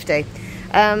 $10.50.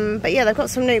 But yeah, they've got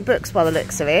some new books by the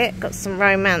looks of it. Got some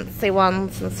romancy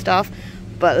ones and stuff.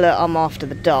 But look, I'm after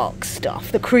the dark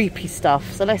stuff, the creepy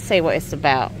stuff. So let's see what it's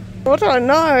about. I don't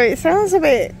know. It sounds a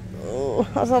bit,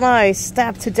 I don't know,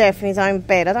 stabbed to death in his own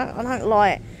bed. I don't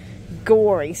like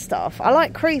gory stuff. I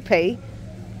like creepy,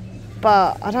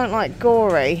 but I don't like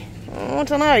gory. I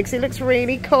don't know, because it looks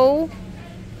really cool.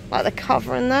 Like the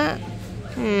cover and that.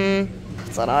 I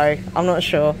don't know. I'm not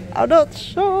sure.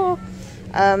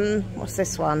 What's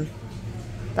this one?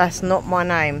 That's Not My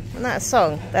Name. Isn't that a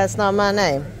song? That's not my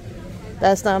name.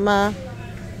 That's not my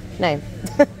name.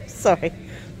 Sorry,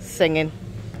 singing.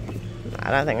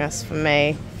 I don't think that's for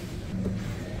me.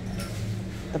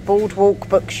 The Boardwalk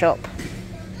Bookshop.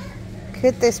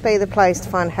 Could this be the place to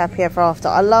find happy ever after?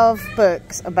 I love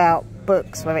books about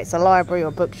books, whether it's a library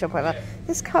or bookshop, whatever.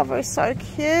 This cover is so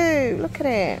cute. Look at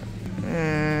it.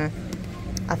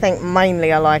 I think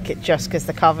mainly I like it just because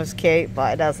the cover's cute,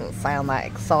 but it doesn't sound that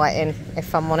exciting,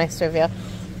 if I'm honest with you.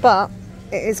 But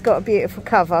it has got a beautiful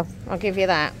cover, I'll give you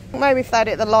that. Maybe if they had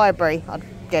it at the library, I'd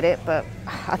get it, but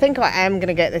I think I am going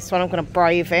to get this one. I'm going to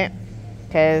brave it,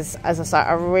 because, as I say,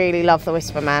 I really love The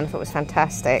Whisper Man. I thought it was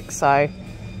fantastic, so,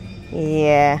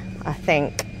 yeah, I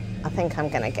think I'm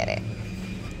going to get it.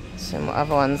 Some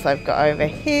other ones they've got over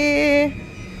here.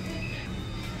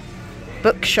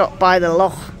 Bookshop by the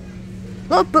Loch.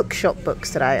 A lot of bookshop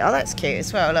books today. Oh, that's cute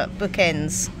as well. Look,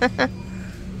 bookends.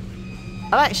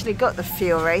 I've actually got The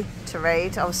Fury to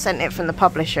read. I was sent it from the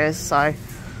publishers, so...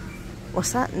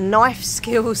 What's that? Knife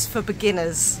Skills for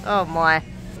Beginners. Oh, my.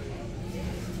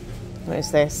 What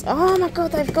is this? Oh, my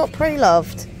God, they've got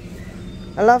Pre-Loved.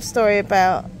 A love story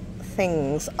about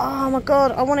things. Oh, my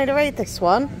God, I wanted to read this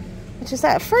one. Which is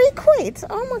that? £3?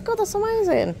 Oh, my God, that's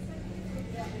amazing.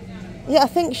 Yeah, I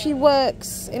think she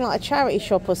works in like a charity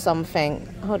shop or something.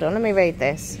 Hold on, let me read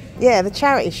this. Yeah, the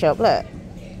charity shop, look.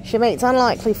 She meets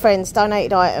unlikely friends,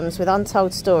 donated items with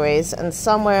untold stories, and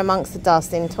somewhere amongst the dust,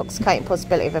 the intoxicating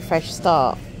possibility of a fresh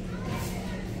start.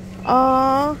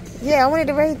 Ah, yeah, I wanted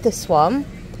to read this one.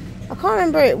 I can't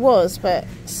remember who it was, but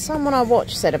someone I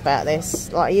watched said about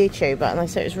this, like a YouTuber, and they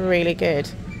said it was really good.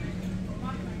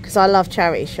 Because I love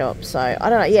charity shops, so I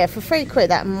don't know. Yeah, for £3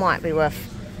 that might be worth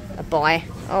a buy.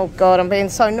 Oh God, I'm being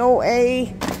so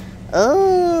naughty.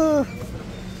 Oh,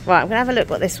 right, I'm gonna have a look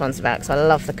what this one's about, because I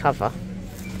love the cover.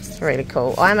 It's really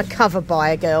cool. I am a cover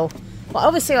buyer girl. Well,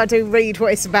 obviously I do read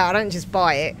what it's about. I don't just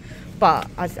buy it, but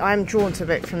I'm drawn to a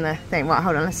bit from the thing. Right,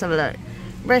 hold on, let's have a look.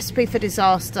 Recipe for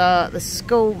disaster. The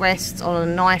school rests on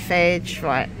a knife edge.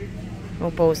 Right,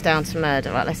 all boils down to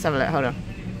murder. Right, let's have a look. Hold on.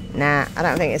 Nah, I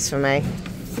don't think it's for me.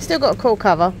 It's still got a cool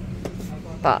cover,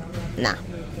 but nah.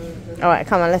 All right,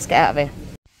 come on, let's get out of here.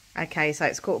 Okay, so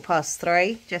it's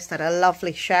 3:15. Just had a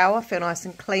lovely shower. Feel nice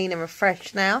and clean and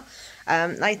refreshed now.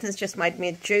 Nathan's just made me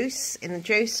a juice in the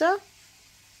juicer.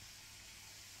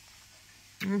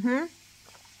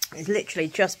 It's literally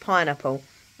just pineapple.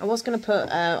 I was going to put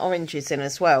oranges in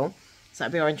as well, so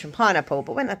it'd be orange and pineapple.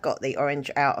 But when I got the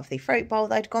orange out of the fruit bowl,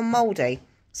 they'd gone mouldy.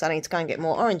 So I need to go and get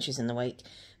more oranges in the week.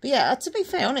 But yeah, to be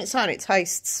fair, on its own, it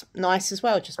tastes nice as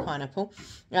well, just pineapple.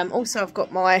 Also, I've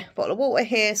got my bottle of water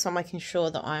here, so I'm making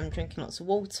sure that I'm drinking lots of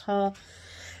water.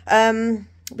 But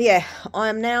yeah, I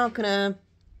am now going to,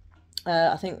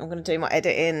 I think I'm going to do my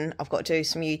editing. I've got to do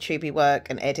some YouTube work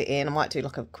and editing. I might do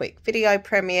like a quick video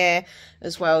premiere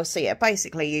as well. So yeah,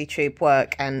 basically YouTube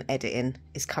work and editing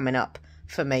is coming up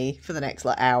for me for the next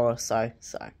like hour or so.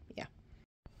 So yeah.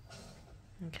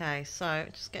 Okay, so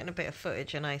just getting a bit of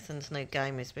footage of Nathan's new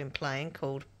game he's been playing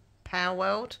called Power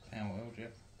World. Power World, yeah.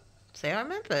 See, I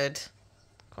remembered.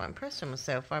 Quite impressed with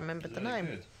myself. I remembered the name.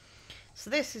 Good. So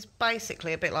this is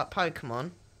basically a bit like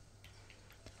Pokemon.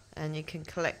 And you can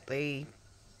collect the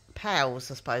pals,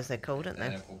 I suppose they're called, aren't they?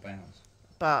 They're called pals.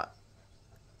 But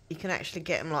you can actually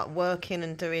get them like working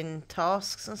and doing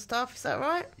tasks and stuff. Is that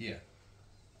right? Yeah.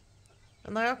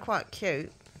 And they are quite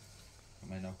cute.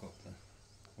 I mean, I've got the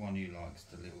one you likes,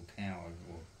 the little cow, or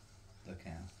the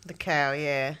cow. The cow,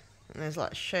 yeah. And there's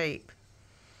like sheep.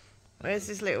 Where's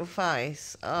his little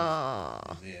face? Oh.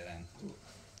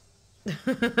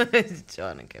 He's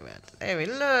trying to get out. There we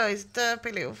look, his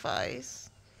derpy little face.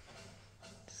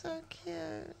 So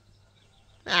cute.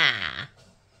 Ah.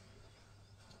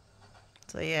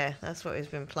 So yeah, that's what he's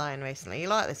been playing recently. You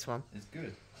like this one? It's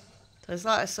good. So it's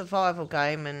like a survival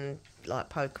game and like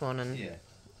Pokemon and... Yeah,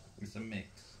 it's a mix.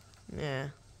 Yeah.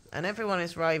 And everyone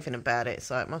is raving about it,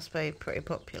 so it must be pretty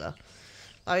popular.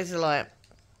 Those are like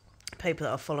people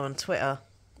that I follow on Twitter,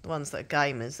 the ones that are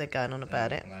gamers, they're going on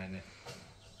about it.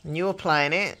 And you're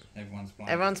playing it.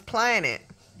 Everyone's playing it.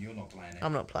 You're not playing it.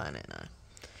 I'm not playing it, no.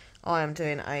 I am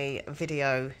doing a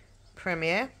video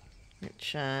premiere,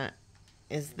 which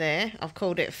is there. I've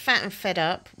called it Fat and Fed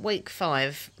Up, Week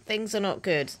 5. Things are not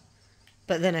good,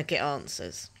 but then I get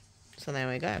answers. So there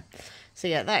we go. So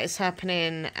yeah, that is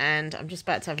happening, and I'm just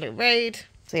about to have a little read.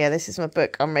 So yeah, this is my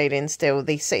book I'm reading still,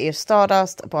 The City of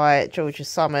Stardust by Georgia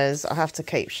Summers. I have to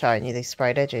keep showing you these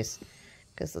sprayed edges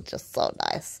because they're just so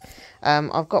nice.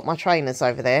 I've got my trainers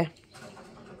over there.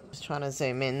 Just trying to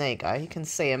zoom in. There you go. You can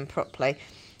see them properly.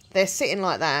 They're sitting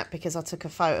like that because I took a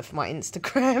photo for my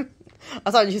Instagram.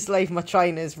 I don't just leave my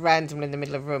trainers randomly in the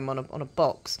middle of a room on a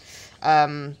box.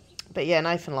 But But yeah,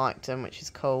 Nathan liked them, which is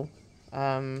cool.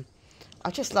 I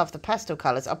just love the pastel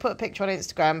colours. I put a picture on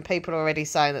Instagram. People are already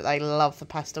saying that they love the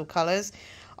pastel colours.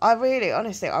 I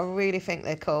really think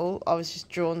they're cool. I was just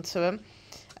drawn to them.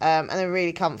 And they're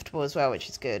really comfortable as well, which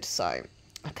is good. So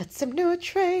I got some newer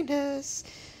trainers.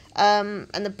 And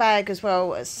the bag as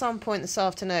well. At some point this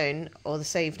afternoon or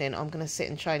this evening, I'm going to sit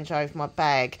and change over my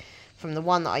bag from the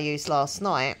one that I used last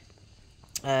night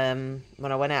when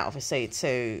I went out, obviously,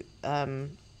 to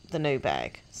the new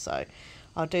bag. So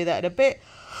I'll do that in a bit.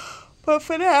 But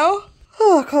for now,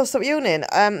 I can't stop yawning.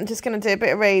 I'm just going to do a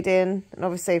bit of reading. And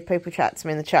obviously, if people chat to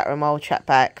me in the chat room, I'll chat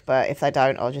back. But if they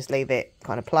don't, I'll just leave it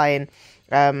kind of playing.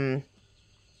 I've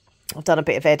done a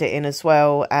bit of editing as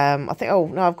well. I think, oh,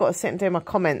 no, I've got to sit and do my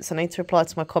comments. I need to reply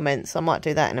to my comments. I might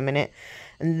do that in a minute.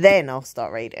 And then I'll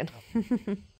start reading.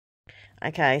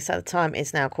 Okay, so the time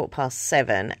is now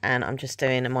 7:15 and I'm just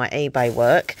doing my eBay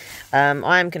work.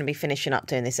 I am going to be finishing up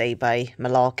doing this eBay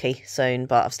malarkey soon,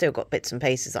 but I've still got bits and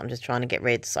pieces that I'm just trying to get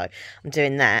rid, so I'm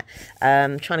doing that.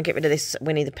 Trying to get rid of this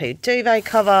Winnie the Pooh duvet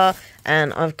cover,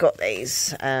 and I've got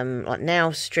these like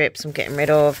nail strips I'm getting rid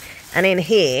of. And in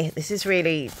here, this is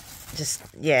really just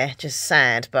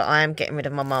sad, but I am getting rid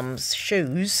of my mum's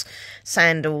shoes,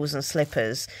 sandals and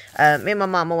slippers. Me and my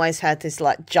mum always had this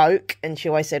like joke, and she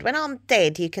always said, when I'm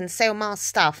dead you can sell my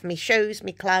stuff, me shoes,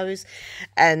 me clothes.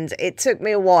 And it took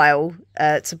me a while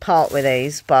to part with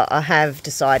these, but I have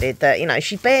decided that, you know,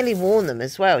 she barely wore them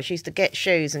as well. She used to get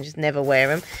shoes and just never wear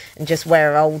them, and just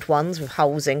wear her old ones with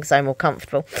holes in because they're more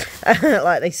comfortable.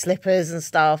 Like these slippers and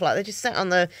stuff, like they just sat on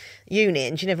the unit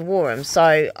and she never wore them.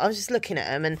 So I was just looking at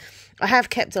them, and I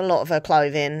have kept a lot of her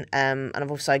clothing, and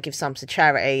I've also given some to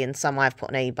charity and some I've put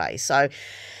on eBay. So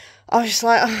I was just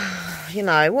like, oh, you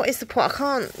know, what is the point? I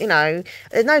can't, you know,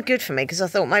 they're no good for me, because I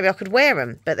thought maybe I could wear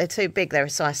them, but they're too big. They're a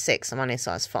size 6. I'm only a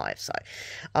size 5. So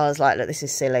I was like, look, this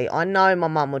is silly. I know my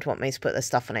mum would want me to put the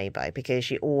stuff on eBay because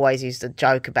she always used to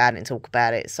joke about it and talk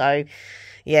about it. So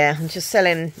yeah, I'm just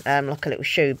selling like a little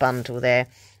shoe bundle there.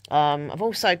 I've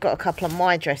also got a couple of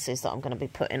my dresses that I'm going to be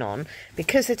putting on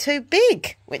because they're too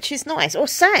big, which is nice. Or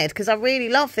sad, because I really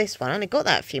love this one. I only got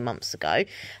that a few months ago.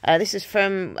 This is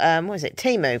from, what is it,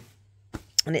 Temu.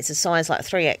 And it's a size like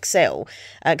 3XL.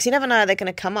 Because you never know, they're going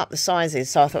to come up the sizes.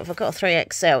 So I thought if I've got a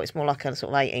 3XL, it's more like a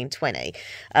sort of 18, 20.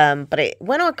 But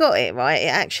when I got it, right, it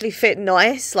actually fit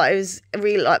nice. Like, it was a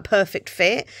really like perfect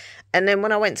fit. And then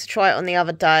when I went to try it on the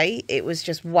other day, it was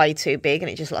just way too big, and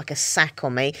it just like a sack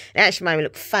on me. It actually made me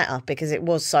look fatter because it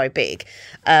was so big.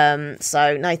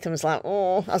 So Nathan was like,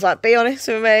 oh, I was like, be honest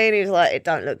with me. And he was like, it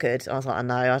don't look good. I was like, I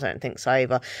know, I don't think so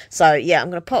either. So yeah, I'm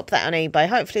going to pop that on eBay.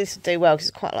 Hopefully this will do well because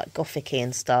it's quite like gothic-y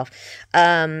and stuff.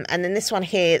 And then this one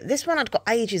here, this one I'd got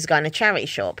ages ago in a charity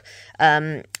shop.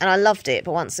 And I loved it,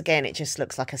 but once again, it just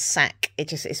looks like a sack.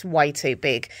 It's way too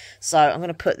big. So I'm going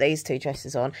to put these 2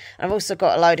 dresses on. And I've also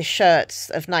got a load of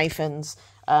shirts of Nathan's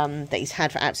that he's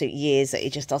had for absolute years that he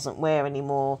just doesn't wear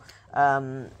anymore.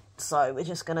 So we're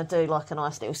just going to do like a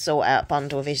nice little sort out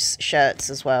bundle of his shirts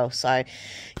as well. So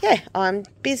yeah, I'm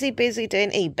busy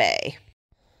doing eBay.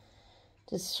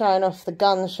 Just showing off the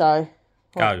gun show.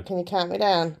 Go. Can you count me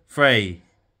down? 3,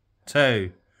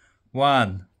 2,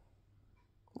 1.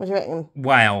 What do you reckon?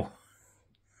 Wow.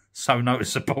 So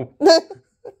noticeable. Look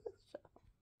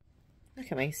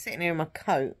at me sitting here in my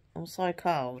coat. I'm so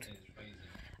cold.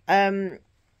 I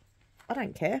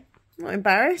don't care. I'm not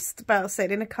embarrassed about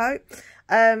sitting in a coat.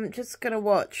 Just going to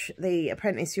watch The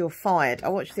Apprentice, You're Fired. I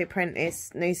watched The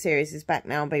Apprentice. New series is back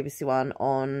now on BBC One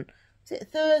on... Was it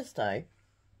Thursday?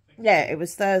 Yeah, it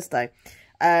was Thursday.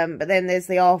 But then there's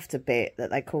the after bit that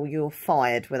they call You're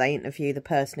Fired, where they interview the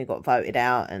person who got voted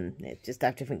out, and they just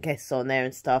have different guests on there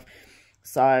and stuff.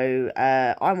 So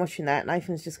I'm watching that.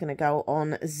 Nathan's just going to go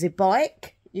on the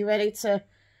bike. You ready to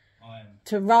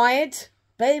ride?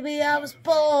 Baby, I was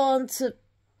born to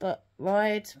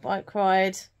bike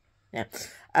ride. Yeah.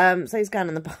 So he's going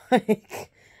on the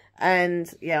bike.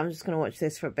 And yeah, I'm just going to watch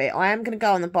this for a bit. I am going to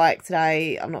go on the bike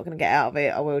today. I'm not going to get out of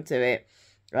it. I will do it.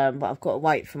 But I've got to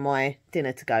wait for my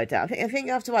dinner to go down. I think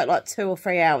you have to wait like 2 or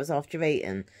 3 hours after you've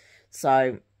eaten.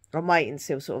 So I'm waiting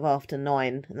until sort of after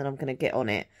 9, and then I'm going to get on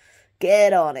it.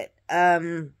 Get on it.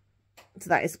 So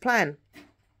that is the plan.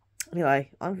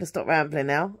 Anyway, I'm going to stop rambling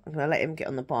now. I'm going to let him get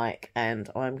on the bike, and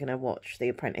I'm going to watch The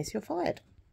Apprentice, You're Fired.